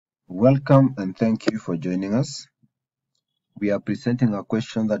Welcome and thank you for joining us. We are presenting a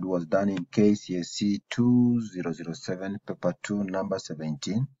question that was done in KCSE 2007 paper 2 number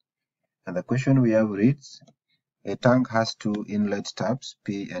 17, and the question we have reads: a tank has two inlet taps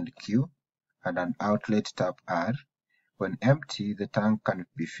P and Q and an outlet tap R. When empty, the tank can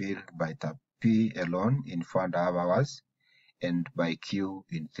be filled by tap P alone in 4.5 hours and by Q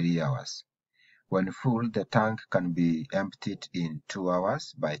in 3 hours. When full, the tank can be emptied in 2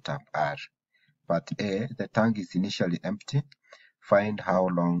 hours by tap R. Part A, the tank is initially empty. Find how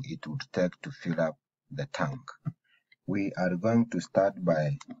long it would take to fill up the tank. We are going to start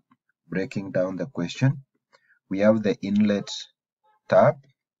by breaking down the question. We have the inlet tap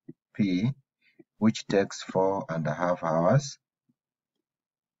P, which takes 4.5 hours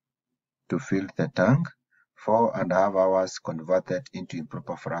to fill the tank. 4.5 hours converted into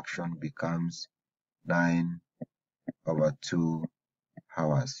improper fraction becomes 9/2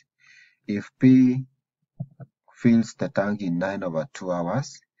 hours. If P fills the tank in 9/2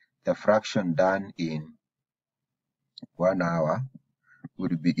 hours, the fraction done in 1 hour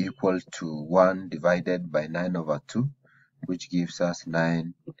would be equal to 1 divided by 9/2, which gives us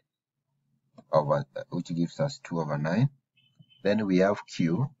 2/9. Then we have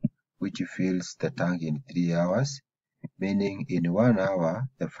Q, which fills the tank in 3 hours, meaning in 1 hour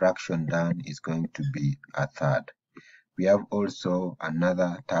the fraction done is going to be 1/3. We have also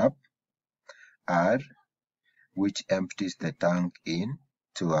another tap, R, which empties the tank in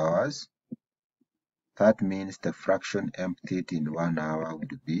 2 hours. That means the fraction emptied in 1 hour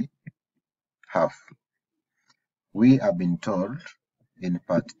would be half. We have been told in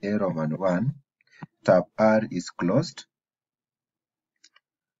part A, Roman 1, tap R is closed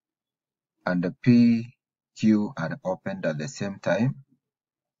and the P, Q are opened at the same time.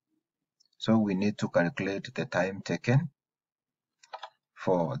 So we need to calculate the time taken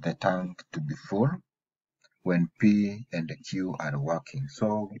for the tank to be full when P and Q are working.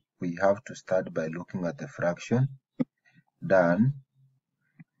 So we have to start by looking at the fraction done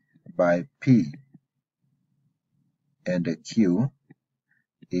by P and Q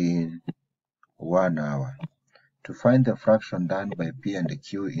in 1 hour. To find the fraction done by P and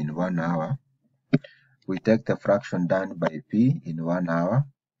Q in 1 hour, we take the fraction done by P in 1 hour,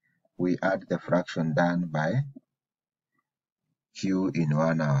 we add the fraction done by Q in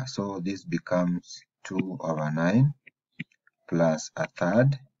 1 hour. So this becomes 2/9 plus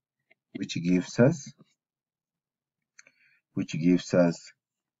 1/3, which gives us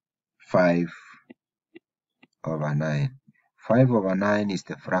 5/9. 5/9 is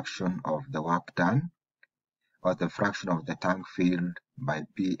the fraction of the work done, or the fraction of the tank filled by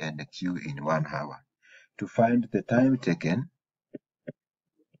P and Q in 1 hour. To find the time taken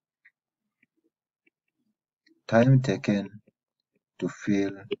to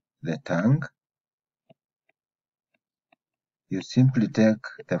fill the tank, you simply take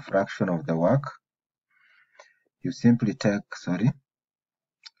the fraction of the work.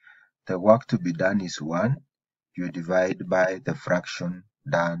 The work to be done is 1. You divide by the fraction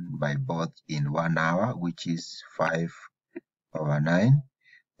done by both in 1 hour, which is 5/9.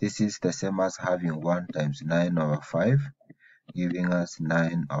 This is the same as having 1 times 9/5, giving us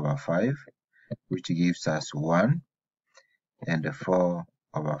 9/5, which gives us 1 and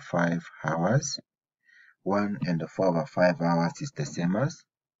 4/5 hours. 1 and 4/5 hours is the same as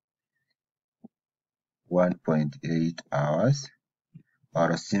 1.8 hours,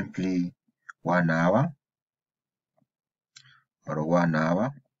 or simply 1 hour, or 1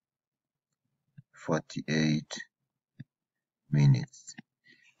 hour 48 minutes.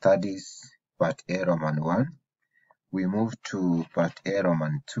 That is part A, Roman 1. We move to part A,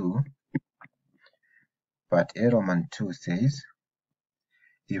 Roman 2. Part A, Roman 2 says,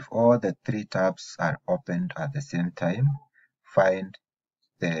 if all the 3 taps are opened at the same time, find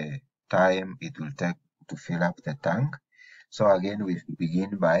the time it will take to fill up the tank. So again, we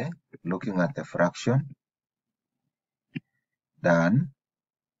begin by looking at the fraction done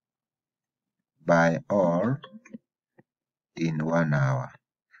by all in 1 hour.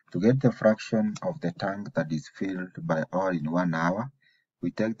 To get the fraction of the tank that is filled by all in 1 hour,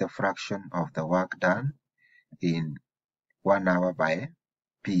 we take the fraction of the work done in 1 hour by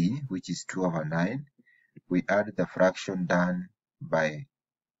P, which is 2/9. We add the fraction done by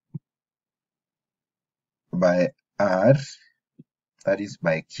R, that is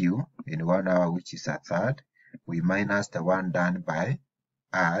by Q, in 1 hour, which is 1/3. We minus the one done by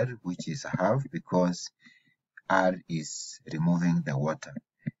R, which is half, because R is removing the water.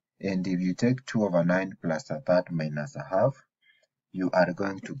 And if you take 2/9 plus 1/3 minus 1/2, you are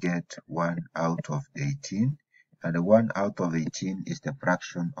going to get 1/18, and 1 out of 18 is the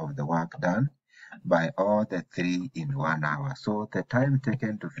fraction of the work done by all the 3 in 1 hour. So the time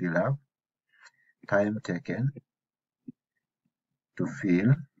taken to fill up,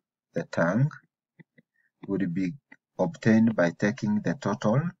 the tank would be obtained by taking the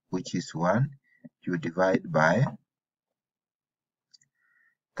total, which is 1, you divide by,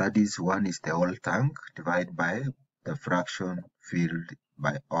 that is 1 is the whole tank, divide by the fraction filled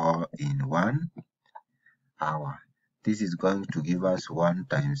by all in 1 hour. This is going to give us 1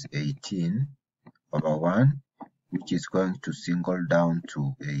 times 18 over 1, which is going to single down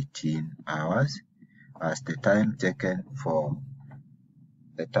to 18 hours as the time taken for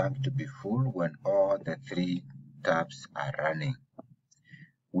the tank to be full when all the 3 taps are running.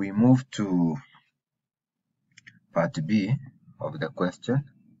 We move to part B of the question.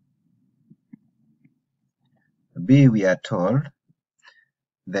 B, we are told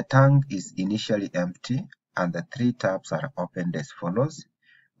the tank is initially empty and the 3 taps are opened as follows.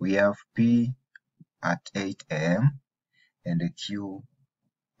 We have P at 8 a.m. and Q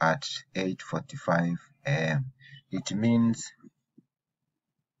at 8:45 a.m. It means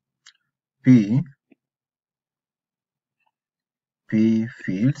P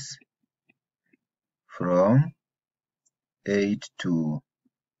fills from 8 to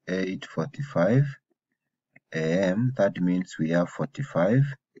 8:45 a.m. That means we have 45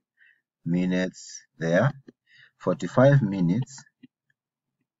 minutes there. 45 minutes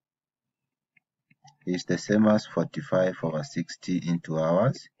is the same as 45 over 60 into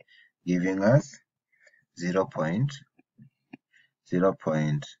hours, giving us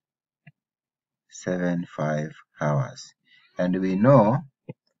 0.75 hours. And we know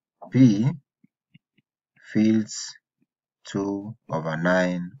P fills 2 over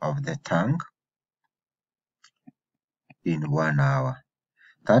 9 of the tank in 1 hour.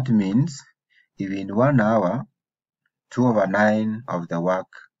 That means if in 1 hour 2 over 9 of the work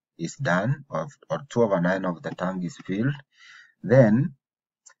is done, or 2 over 9 of the tank is filled, then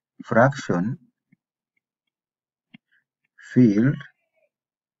fraction filled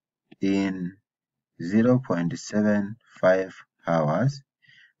in 0.75 hours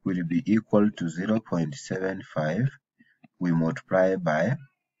will be equal to 0.75 we multiply by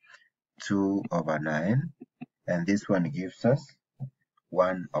 2 over 9, and this one gives us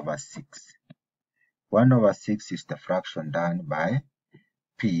 1 over 6. 1 over 6 is the fraction done by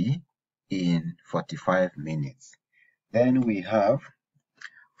P in 45 minutes. Then we have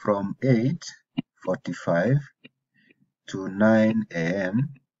from 8:45 to 9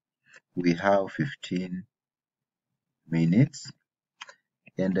 a.m. we have 15 minutes,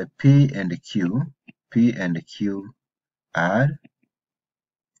 and the P and Q are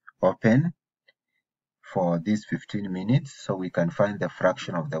open for these 15 minutes, so we can find the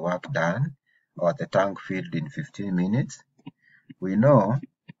fraction of the work done or the tank filled in 15 minutes. We know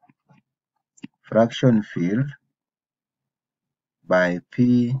fraction filled by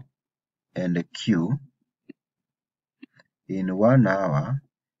P and Q in 1 hour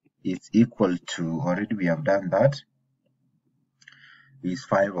is equal to, already we have done that, is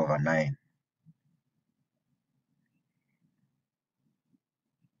 5 over 9.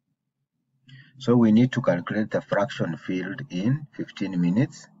 So we need to calculate the fraction filled in 15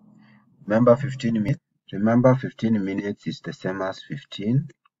 minutes. Remember 15 minutes is the same as 15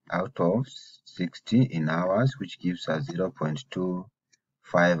 out of 60 in hours, which gives us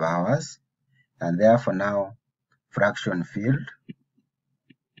 0.25 hours. And therefore now fraction filled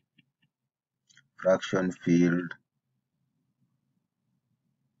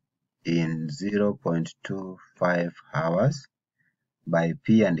in 0.25 hours by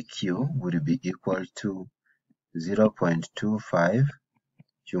P and Q would be equal to 0.25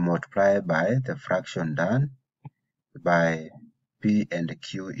 you multiply by the fraction done by P and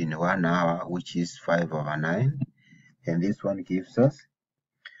Q in 1 hour, which is 5 over 9, and this one gives us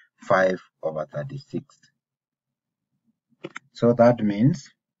 5 over 36. So that means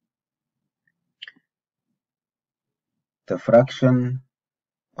the fraction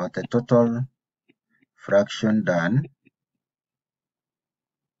or the total fraction done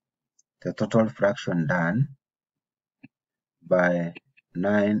by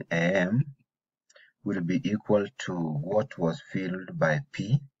 9 a.m. will be equal to what was filled by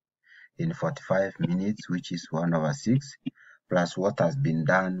P in 45 minutes, which is 1 over 6, plus what has been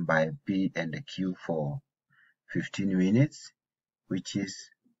done by P and Q for 15 minutes, which is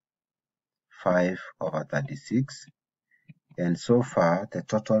 5 over 36. And so far, the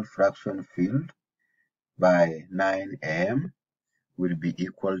total fraction filled by 9 a.m. will be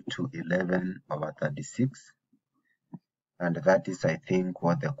equal to 11 over 36. And that is, I think,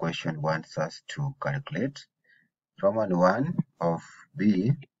 what the question wants us to calculate. Roman 1 of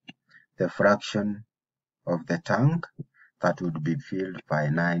B, the fraction of the tank that would be filled by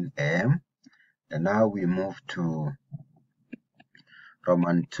 9 am. And now we move to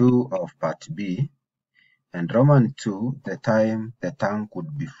Roman 2 of part B. And Roman 2, the time the tank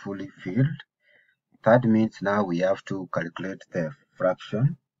would be fully filled. That means now we have to calculate the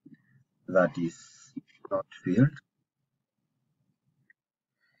fraction that is not filled.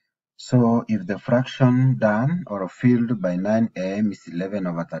 So if the fraction done or filled by 9 am is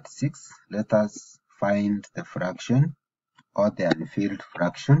 11/36, let us find the fraction or the unfilled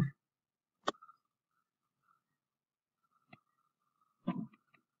fraction.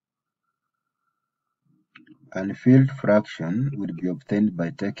 Unfilled fraction will be obtained by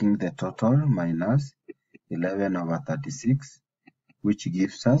taking the total minus 11/36, which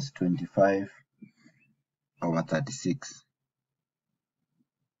gives us 25/36.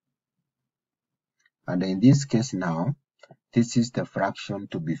 And in this case now, this is the fraction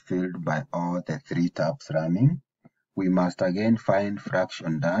to be filled by all the 3 taps running. We must again find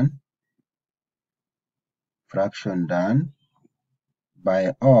fraction done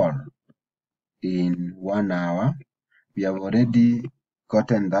by all in 1 hour. We have already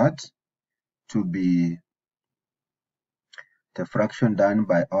gotten that to be the fraction done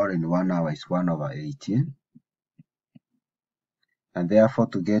by all in 1 hour is 1/18. And therefore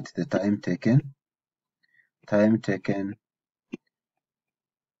to get the time taken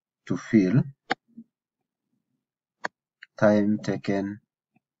to fill,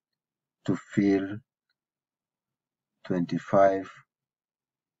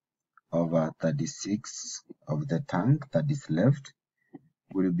 25/36 of the tank that is left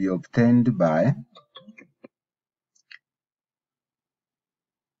will be obtained by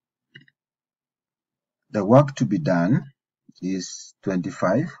the work to be done is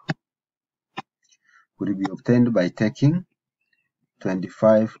 25, will be obtained by taking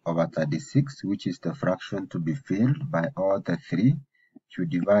 25/36, which is the fraction to be filled by all the 3, to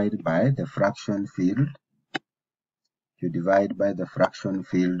divide by the fraction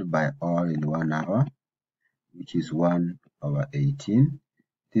filled, by all in 1 hour, which is 1/18.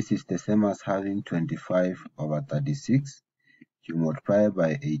 This is the same as having 25/36. You multiply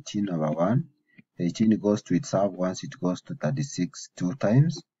by 18/1. 18 goes to itself once, it goes to 36 2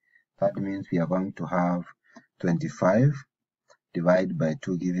 times. That means we are going to have 25 divided by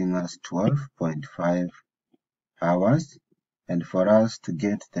 2, giving us 12.5 hours. And for us to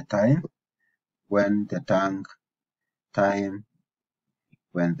get the time when the tank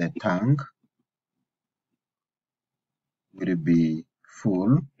will be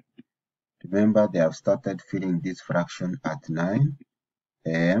full, remember they have started filling this fraction at 9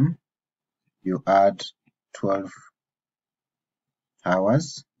 am. You add 12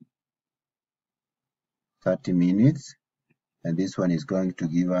 hours, 30 minutes, and this one is going to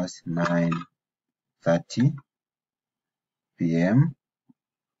give us 9:30 p.m.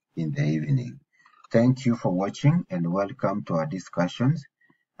 in the evening. Thank you for watching and welcome to our discussions.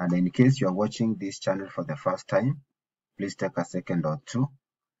 And in case you are watching this channel for the first time, please take a second or two,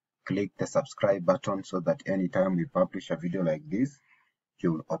 click the subscribe button so that anytime we publish a video like this,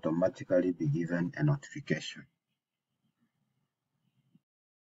 you will automatically be given a notification.